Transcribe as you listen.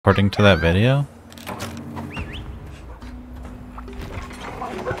According to that video?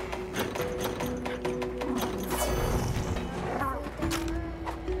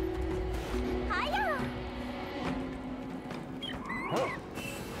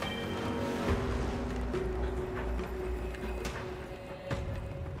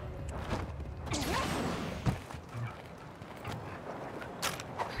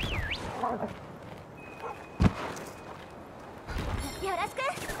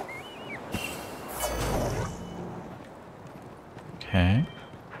 Okay.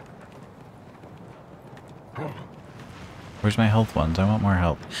 Where's my health ones? I want more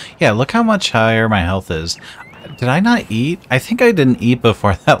health. Yeah, look how much higher my health is. Did I not eat? I think I didn't eat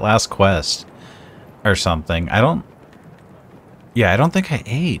before that last quest. Or something. Yeah, I don't think I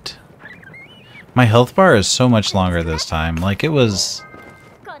ate. My health bar is so much longer this time. Like, it's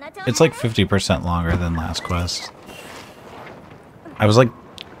like 50% longer than last quest. I was like,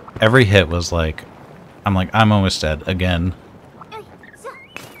 every hit was like, I'm almost dead again.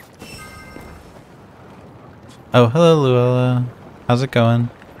 Oh, hello, Luella. How's it going?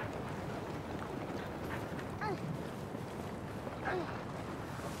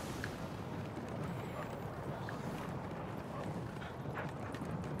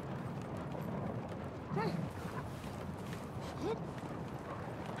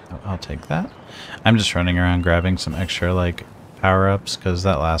 Oh, I'll take that. I'm just running around grabbing some extra, like, power-ups, because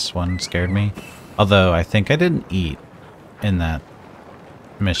that last one scared me. Although, I think I didn't eat in that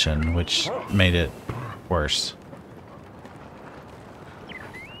mission, which made it worse.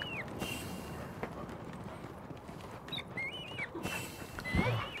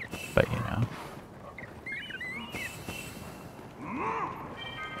 But, you know.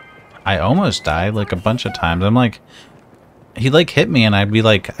 I almost died, like, a bunch of times. I'm like, he, like, hit me, and I'd be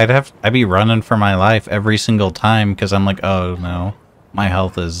like, I'd be running for my life every single time, because I'm like, oh, no. My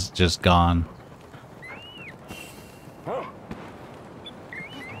health is just gone.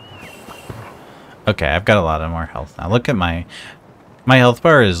 Okay, I've got a lot of more health now. Look at my health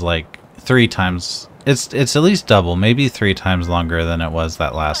bar is, like, 3 times... It's at least double, maybe 3 times longer than it was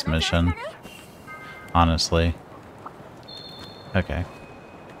that last mission. Honestly. Okay.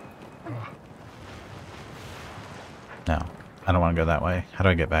 No, I don't want to go that way. How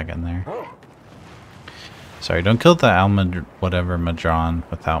do I get back in there? Sorry, don't kill the Almudron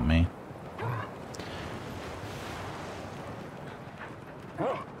without me.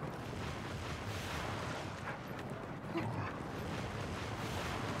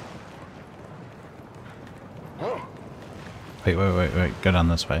 Wait. Go down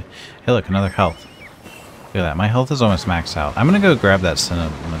this way. Hey, look, another health. Look at that. My health is almost maxed out. I'm gonna go grab that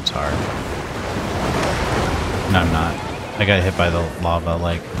scimitar. No, I'm not. I got hit by the lava,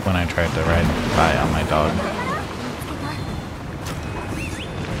 like, when I tried to ride by on my dog.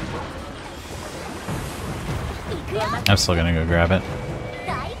 I'm still gonna go grab it.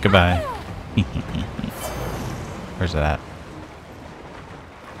 Goodbye. Where's it at?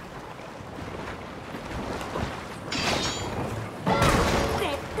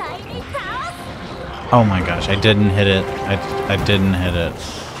 Oh my gosh, I didn't hit it. I didn't hit it.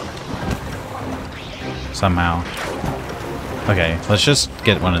 Somehow. Okay, let's just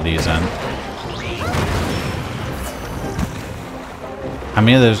get one of these in. How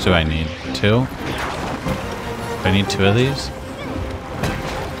many of those do I need? 2? Do I need 2 of these?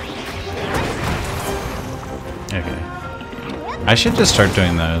 Okay. I should just start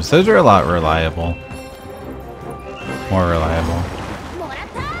doing those. Those are a lot reliable. More reliable.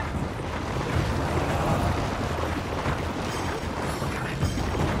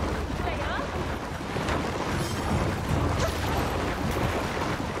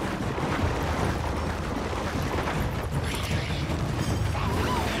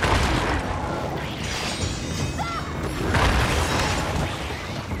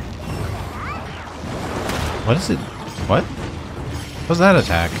 What is it? What? What was that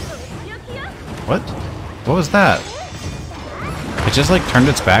attack? What? What was that? It just like turned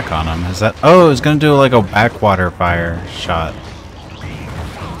its back on him. Is that? Oh, it was gonna do like a backwater fire shot.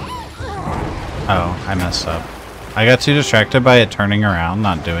 Oh, I messed up. I got too distracted by it turning around,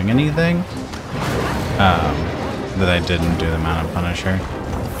 not doing anything. That I didn't do the Mountain Punisher.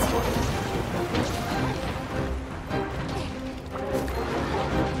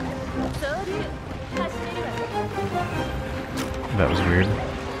 That was weird.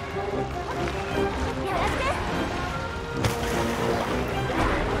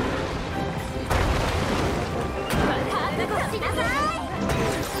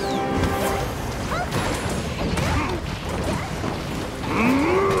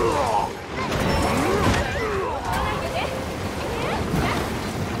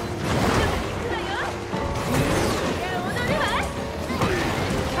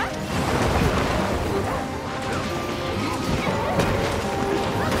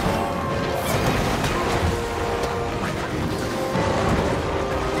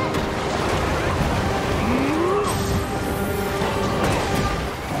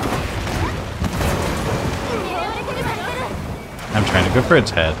 good for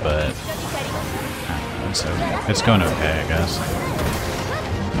its head, but it's going okay, I guess.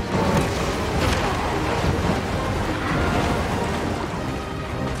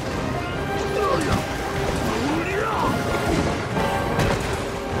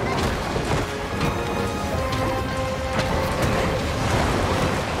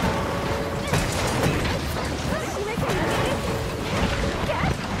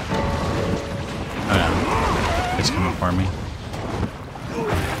 Oh no, it's coming for me.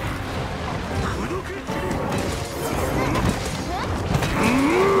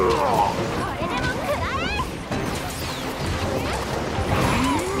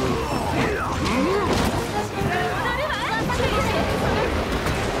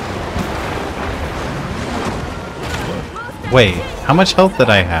 Wait, how much health did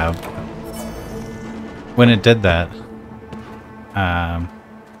I have when it did that? I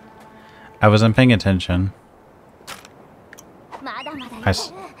wasn't paying attention.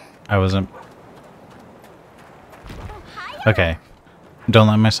 I wasn't... Okay. Don't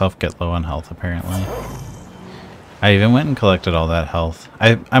let myself get low on health, apparently. I even went and collected all that health.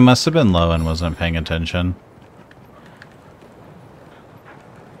 I must have been low and wasn't paying attention.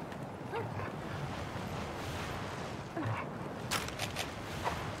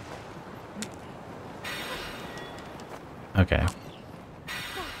 Okay.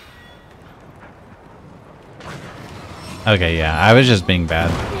 Okay, yeah, I was just being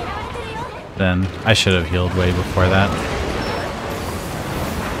bad. Then I should have healed way before that.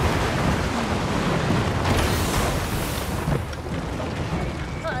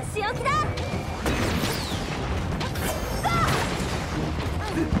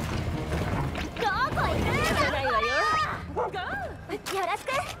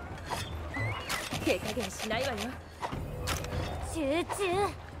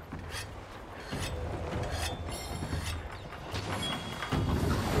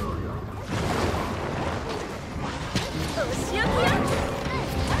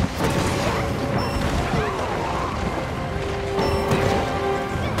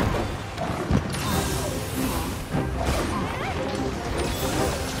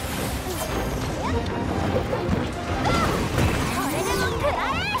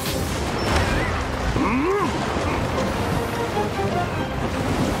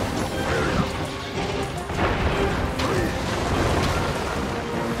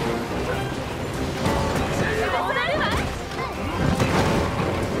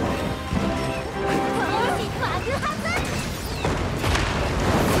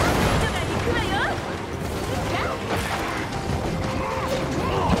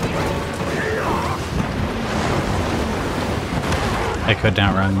 I could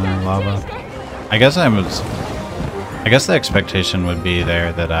outrun the lava. I guess the expectation would be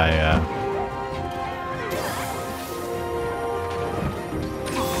there that I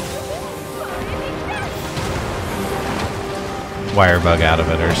wire bug out of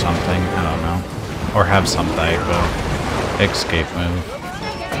it or something. I don't know. Or have some type of escape move.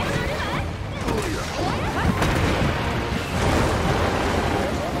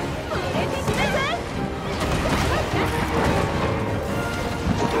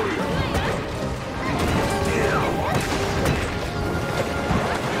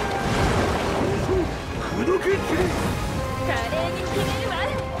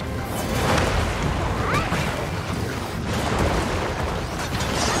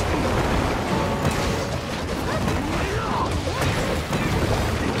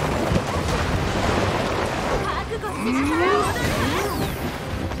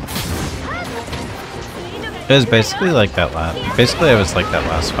 It was basically like that last. Basically, I was like that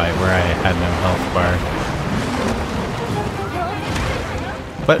last fight where I had no health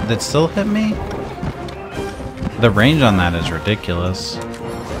bar. But it still hit me? The range on that is ridiculous.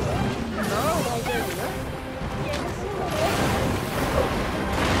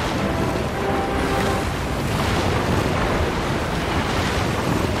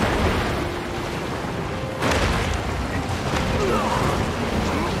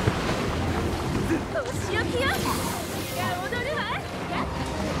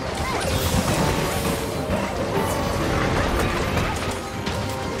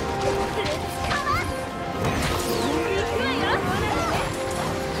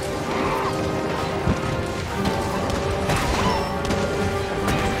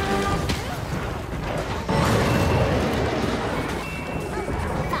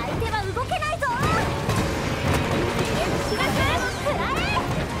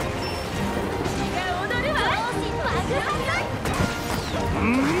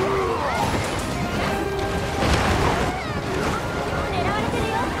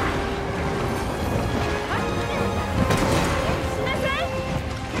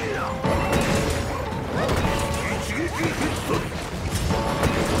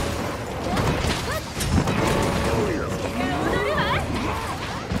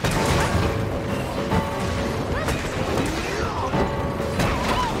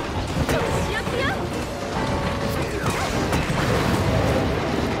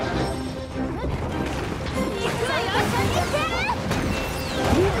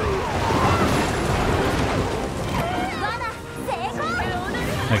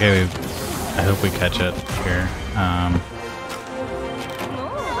 Okay, I hope we catch it here.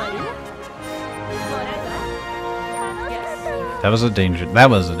 That was a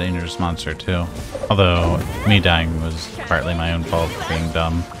dangerous monster too. Although me dying was partly my own fault for being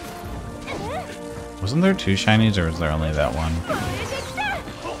dumb. Wasn't there 2 shinies, or was there only that one?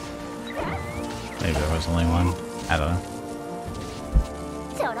 Maybe there was only one. I don't know.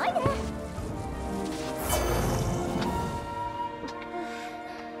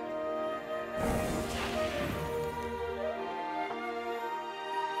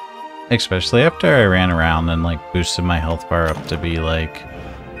 Especially after I ran around and like boosted my health bar up to be like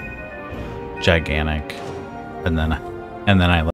gigantic, and then I